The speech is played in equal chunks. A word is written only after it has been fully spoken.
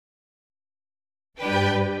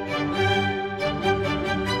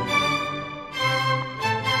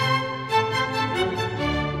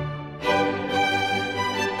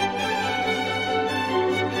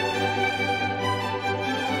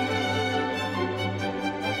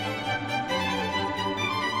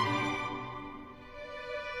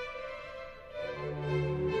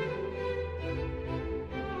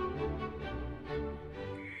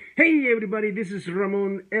Hey everybody, this is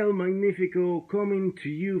Ramon El Magnifico coming to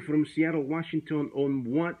you from Seattle, Washington on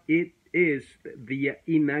what it is the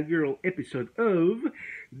inaugural episode of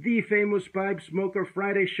the famous Pipe Smoker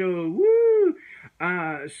Friday show. Woo!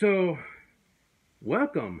 So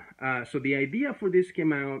welcome. So the idea for this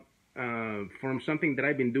came out from something that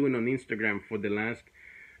I've been doing on Instagram for the last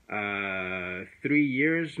 3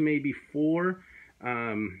 years, maybe four.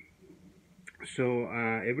 So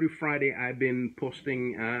every Friday I've been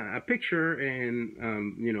posting a picture and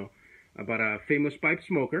about a famous pipe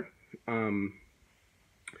smoker, and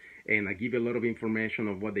I give you a lot of information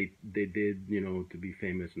of what they did to be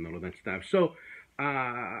famous and all of that stuff. So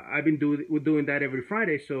I've been doing that every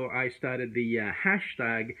Friday. So I started the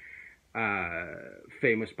hashtag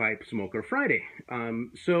famous pipe smoker Friday.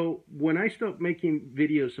 So when I stopped making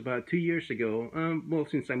videos about 2 years ago, well,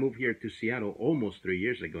 since I moved here to Seattle almost 3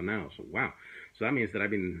 years ago now, so wow. So that means that I've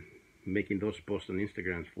been making those posts on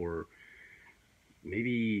Instagram for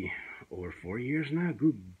maybe over 4 years now.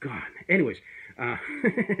 Good God. Anyways,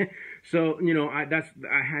 so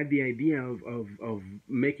I had the idea of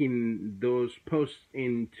making those posts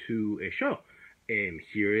into a show, and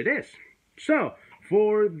here it is. So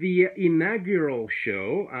for the inaugural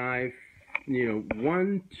show, I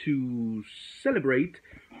want to celebrate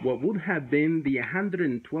what would have been the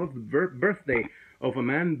 112th birthday of a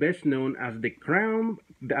man best known as the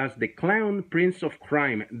clown prince of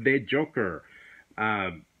crime, the Joker,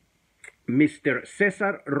 Mr.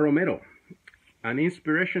 Cesar Romero. An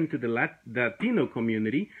inspiration to the Latino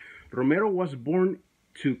community, Romero was born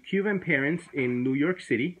to Cuban parents in New York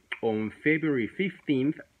City on February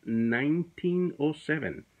 15th,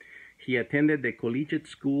 1907. He attended the collegiate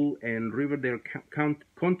school and Riverdale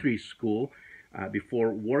Country School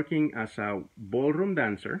before working as a ballroom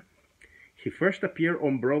dancer. He first appeared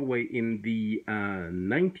on Broadway in the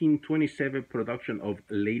 1927 production of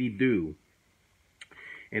Lady Do,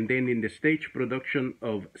 and then in the stage production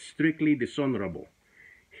of Strictly Dishonorable.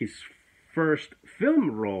 His first film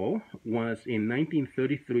role was in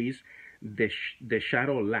 1933's The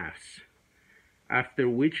Shadow Laughs, after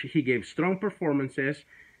which he gave strong performances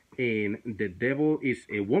in The Devil is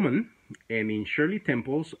a Woman and in Shirley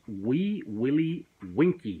Temple's Wee Willie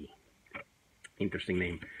Winkie. Interesting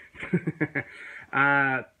name.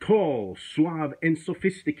 Tall, suave, and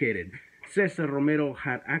sophisticated, Cesar Romero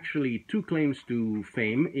had actually two claims to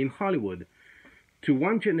fame in Hollywood. To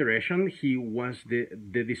one generation, he was the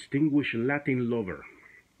distinguished Latin lover.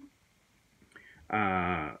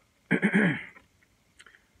 A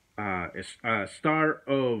star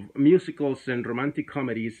of musicals and romantic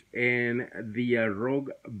comedies, and the rogue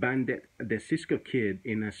bandit the Cisco Kid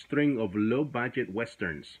in a string of low-budget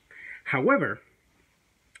westerns. However,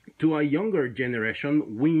 to a younger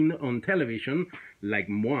generation weaned on television, like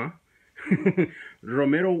moi,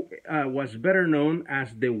 Romero was better known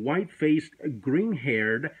as the white-faced,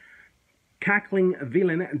 green-haired, cackling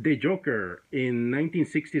villain, the Joker, in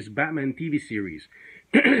 1960s Batman TV series.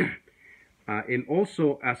 And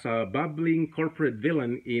also as a bubbling corporate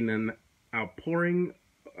villain in an outpouring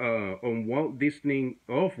of Walt Disney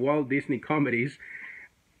comedies,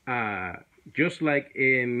 just like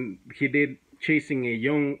he did chasing a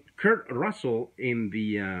young Kurt Russell in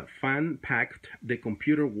the fan-packed The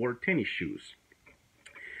Computer Wore Tennis Shoes.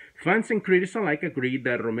 Fans and critics alike agreed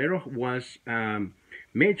that Romero was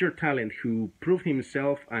major talent who proved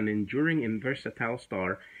himself an enduring and versatile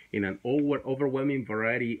star in an overwhelming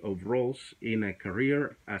variety of roles in a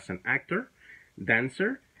career as an actor,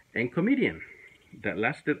 dancer, and comedian that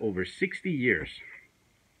lasted over 60 years.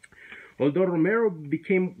 Although Romero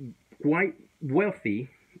became quite wealthy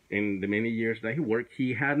in the many years that he worked,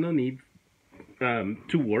 he had no need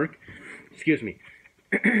to work. Excuse me.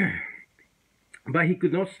 But he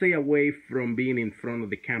could not stay away from being in front of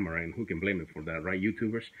the camera, and who can blame him for that, right,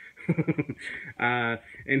 YouTubers?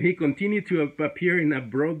 And he continued to appear in a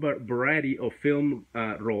broad variety of film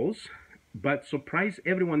roles, but surprised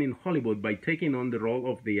everyone in Hollywood by taking on the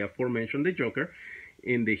role of the aforementioned The Joker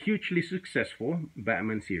in the hugely successful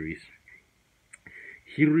Batman series.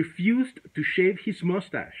 He refused to shave his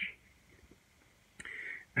mustache.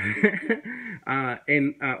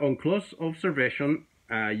 And on close observation,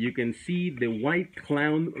 you can see the white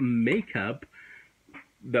clown makeup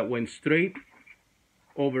that went straight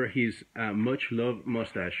over his much-loved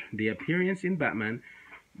mustache. The appearances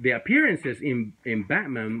in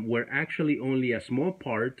Batman were actually only a small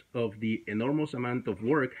part of the enormous amount of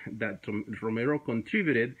work that Romero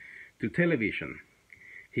contributed to television.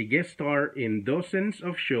 He guest starred in dozens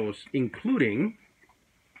of shows, including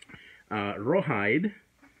Rawhide,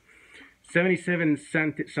 77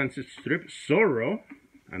 Sunset Strip, Zorro,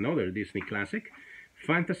 another Disney classic,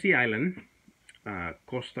 Fantasy Island,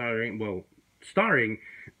 starring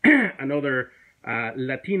another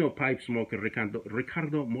Latino pipe smoker,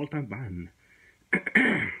 Ricardo Montalban,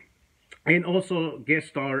 and also guest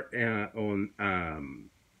star on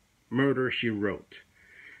Murder, She Wrote.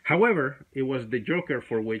 However, it was the Joker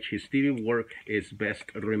for which his TV work is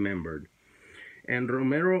best remembered. And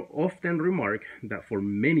Romero often remarked that for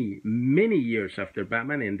many, many years after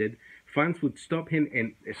Batman ended, fans would stop him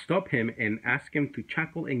and ask him to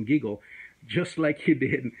chuckle and giggle just like he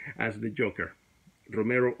did as the Joker.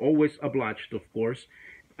 Romero always obliged, of course,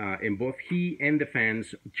 and both he and the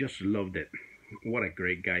fans just loved it. What a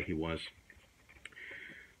great guy he was.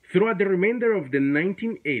 Throughout the remainder of the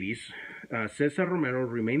 1980s, Cesar Romero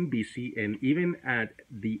remained busy, and even at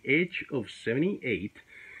the age of 78,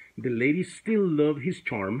 the ladies still loved his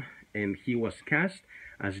charm, and he was cast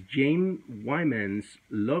as Jane Wyman's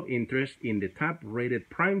love interest in the top-rated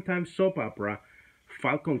primetime soap opera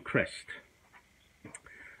Falcon Crest,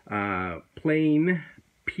 playing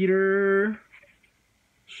Peter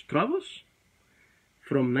Stravos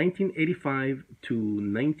from 1985 to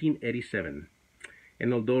 1987.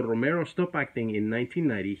 And although Romero stopped acting in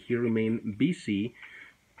 1990, he remained busy,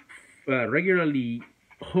 regularly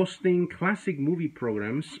hosting classic movie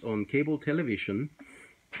programs on cable television,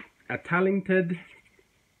 a talented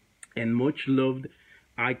and much loved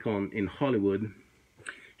icon in Hollywood.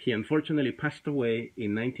 He unfortunately passed away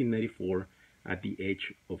in 1994 at the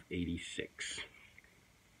age of 86.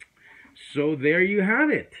 So there you have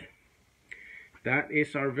it. That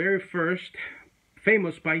is our very first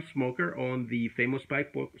famous pipe smoker on the Famous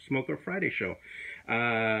Pipe Smoker Friday show.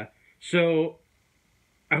 So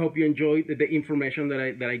I hope you enjoyed the information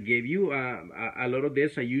that I gave you. A lot of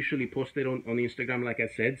this I usually post it on Instagram, like I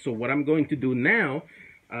said. So what I'm going to do now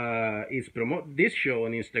is promote this show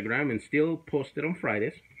on Instagram and still post it on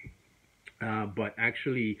Fridays. But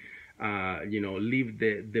actually, leave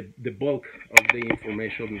the bulk of the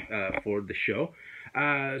information for the show.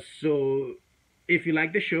 So if you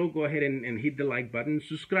like the show, go ahead and hit the like button.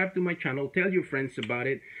 Subscribe to my channel. Tell your friends about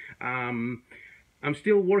it. I'm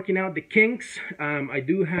still working out the kinks. I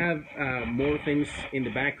do have more things in the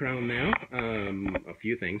background now. A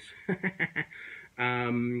few things.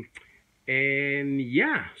 And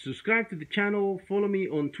yeah, subscribe to the channel. Follow me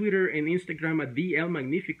on Twitter and Instagram at The El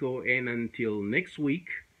Magnifico. And until next week,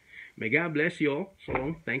 may God bless you all. So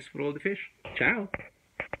long. Thanks for all the fish. Ciao.